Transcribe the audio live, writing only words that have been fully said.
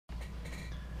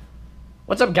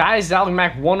What's up, guys? Alex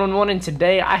Mac 111, and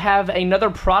today I have another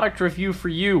product review for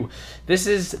you. This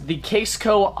is the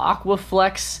Caseco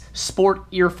Aqua-Flex Sport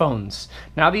Earphones.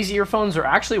 Now, these earphones are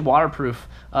actually waterproof.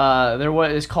 They're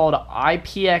what is called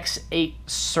IPX8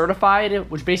 certified,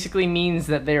 which basically means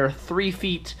that they are 3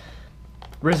 feet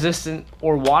resistant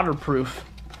or waterproof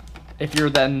if you're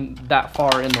then that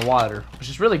far in the water, which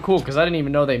is really cool because I didn't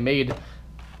even know they made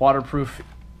waterproof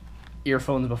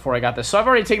earphones before I got this. So I've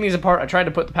already taken these apart. I tried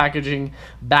to put the packaging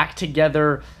back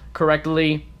together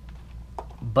correctly,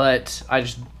 but I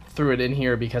just threw it in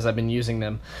here because I've been using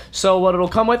them. So what it'll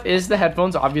come with is the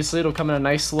headphones. Obviously, it'll come in a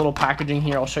nice little packaging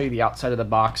here. I'll show you the outside of the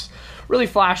box. Really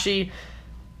flashy,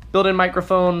 built-in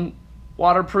microphone,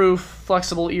 waterproof,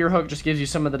 flexible ear hook, just gives you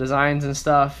some of the designs and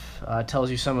stuff,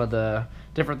 tells you some of the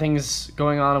different things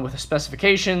going on with the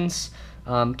specifications.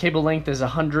 Cable length is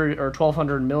 100 or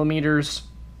 1200 millimeters.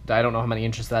 I don't know how many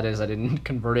inches that is. I didn't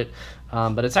convert it,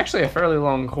 but it's actually a fairly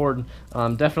long cord,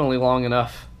 definitely long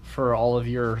enough for all of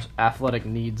your athletic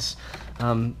needs.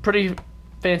 Pretty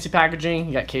fancy packaging.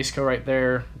 You got Caseco right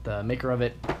there, the maker of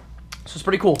it. So it's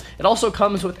pretty cool. It also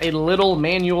comes with a little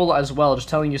manual as well, just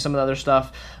telling you some of the other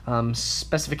stuff.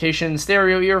 Specifications: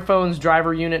 stereo earphones,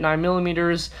 driver unit 9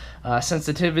 millimeters,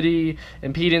 sensitivity,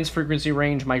 impedance, frequency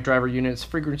range, mic driver units,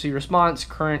 frequency response,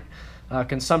 current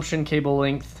consumption, cable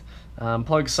length,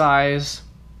 plug size,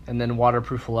 and then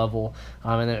waterproof level,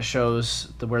 and then it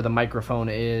shows where the microphone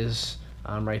is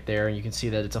right there. You can see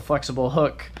that it's a flexible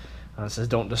hook. It says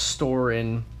don't just store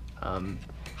in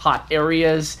hot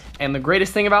areas, and the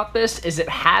greatest thing about this is it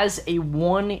has a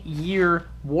 1-year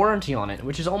warranty on it,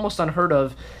 which is almost unheard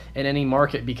of in any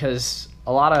market because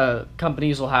a lot of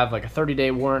companies will have like a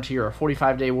 30-day warranty or a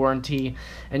 45-day warranty,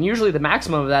 and usually the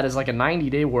maximum of that is like a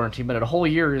 90-day warranty, but a whole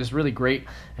year is really great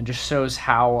and just shows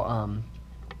how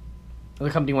the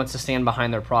company wants to stand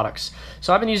behind their products.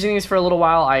 So I've been using these for a little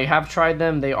while. I have tried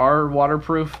them. They are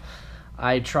waterproof.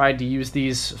 I tried to use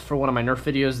these for one of my Nerf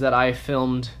videos that I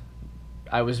filmed.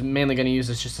 I was mainly going to use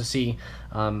this just to see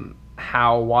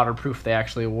how waterproof they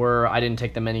actually were. I didn't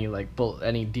take them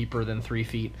any deeper than 3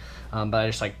 feet, but I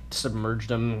just submerged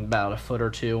them about a foot or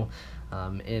two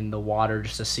in the water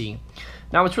just to see.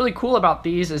 Now, what's really cool about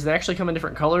these is they actually come in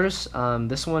different colors.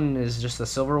 This one is just the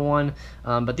silver one,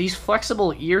 but these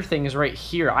flexible ear things right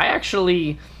here,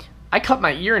 I cut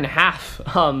my ear in half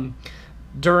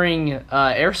during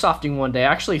airsofting one day.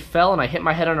 I actually fell and I hit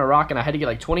my head on a rock and I had to get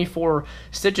like 24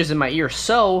 stitches in my ear.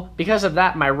 So because of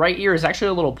that, my right ear is actually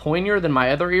a little pointier than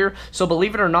my other ear. So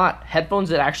believe it or not, headphones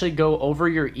that actually go over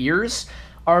your ears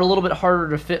are a little bit harder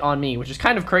to fit on me, which is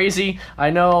kind of crazy. I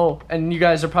know, and you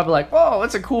guys are probably like, whoa,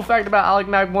 that's a cool fact about Alex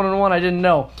Mac 111 I didn't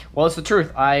know. Well, it's the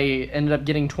truth. I ended up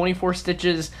getting 24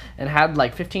 stitches and had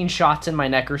like 15 shots in my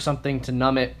neck or something to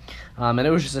numb it. And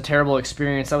it was just a terrible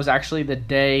experience. That was actually the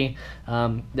day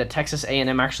that Texas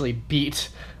A&M actually beat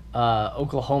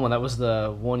Oklahoma. That was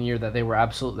the one year that they were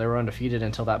undefeated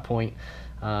until that point.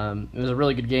 It was a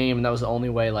really good game, and that was the only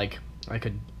way I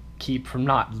could keep from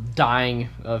not dying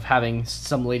of having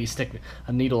some lady stick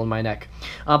a needle in my neck.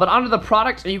 But onto the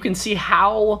product, you can see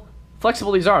how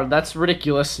flexible these are. That's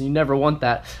ridiculous. You never want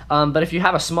that. But if you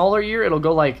have a smaller ear, it'll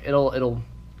go it'll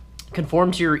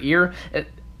conform to your ear. It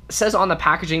says on the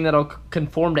packaging that it'll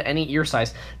conform to any ear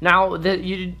size. Now,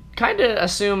 you kind of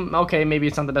assume, okay, maybe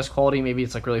it's not the best quality, maybe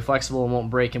it's really flexible and won't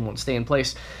break and won't stay in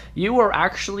place. You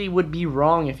would be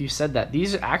wrong if you said that.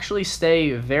 These actually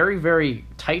stay very, very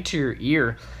tight to your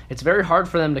ear. It's very hard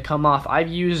for them to come off. I've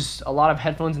used a lot of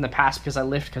headphones in the past because I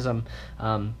lift, because I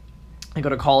go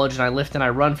to college and I lift and I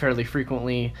run fairly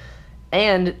frequently,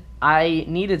 and I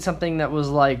needed something that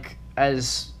was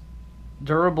as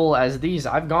durable as these.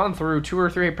 I've gone through 2 or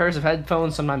 3 pairs of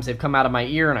headphones. Sometimes they've come out of my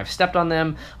ear and I've stepped on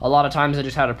them. A lot of times I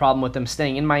just had a problem with them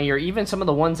staying in my ear. Even some of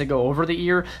the ones that go over the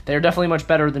ear, they're definitely much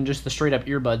better than just the straight up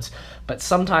earbuds, but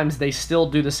sometimes they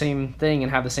still do the same thing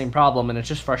and have the same problem, and it's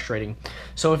just frustrating.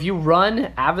 So if you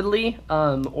run avidly,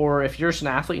 or if you're just an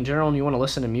athlete in general and you want to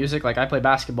listen to music, like I play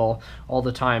basketball all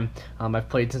the time, I've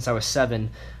played since I was 7,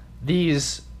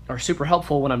 these are super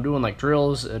helpful when I'm doing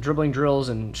drills, dribbling drills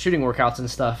and shooting workouts and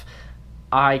stuff.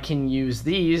 I can use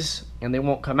these and they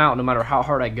won't come out no matter how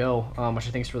hard I go, which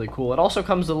I think is really cool. It also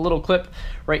comes with a little clip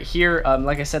right here.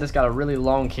 Like I said, it's got a really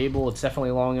long cable. It's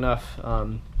definitely long enough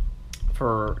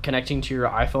for connecting to your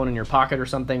iPhone in your pocket or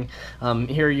something.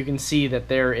 Here you can see that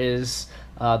there is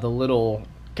the little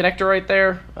connector right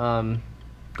there,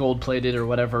 gold plated or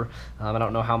whatever. I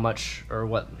don't know how much or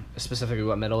what specifically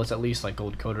what metal. It's at least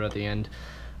gold coated at the end,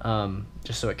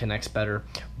 just so it connects better.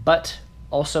 But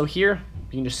also here,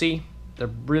 you can just see they're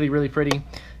really, really pretty.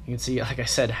 You You can see, like I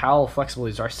said, how flexible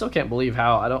these are. I still can't believe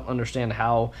how, I don't understand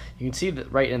how. You can see that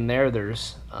right in there,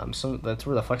 there's that's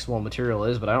where the flexible material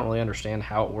is, but I don't really understand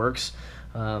how it works.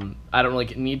 I don't really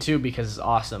need to because it's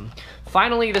awesome.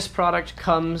 Finally, this product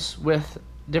comes with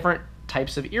different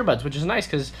types of earbuds, which is nice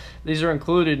because these are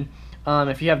included.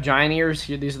 If you have giant ears,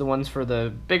 here these are the ones for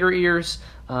the bigger ears.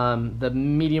 The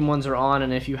medium ones are on,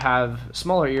 and if you have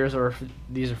smaller ears, or if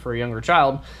these are for a younger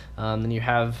child, then you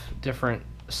have different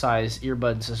size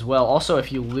earbuds as well. Also, if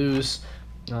you lose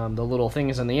the little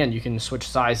things on the end, you can switch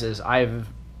sizes.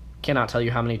 Cannot tell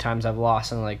you how many times I've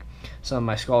lost in like some of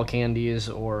my Skull Candies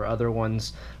or other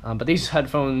ones, but these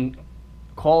headphone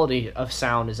quality of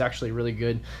sound is actually really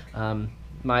good.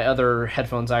 My other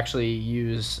headphones actually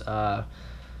use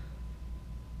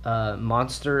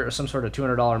Monster, or some sort of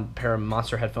 $200 pair of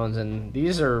Monster headphones, and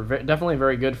these are definitely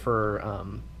very good for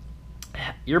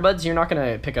earbuds. You're not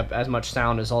going to pick up as much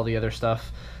sound as all the other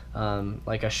stuff,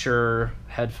 like a Shure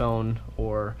headphone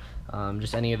or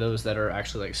just any of those that are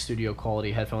actually like studio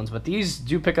quality headphones. But these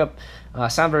do pick up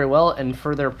sound very well, and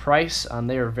for their price,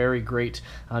 they are very great.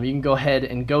 You can go ahead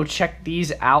and go check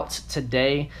these out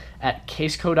today at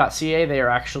caseco.ca. They are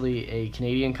actually a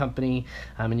Canadian company,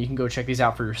 and you can go check these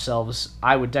out for yourselves.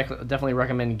 I would definitely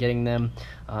recommend getting them.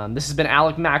 This has been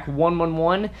Alec Mac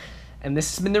 111, and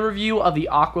this has been the review of the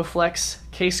Aqua-Flex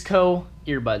Caseco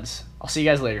earbuds. I'll see you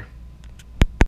guys later.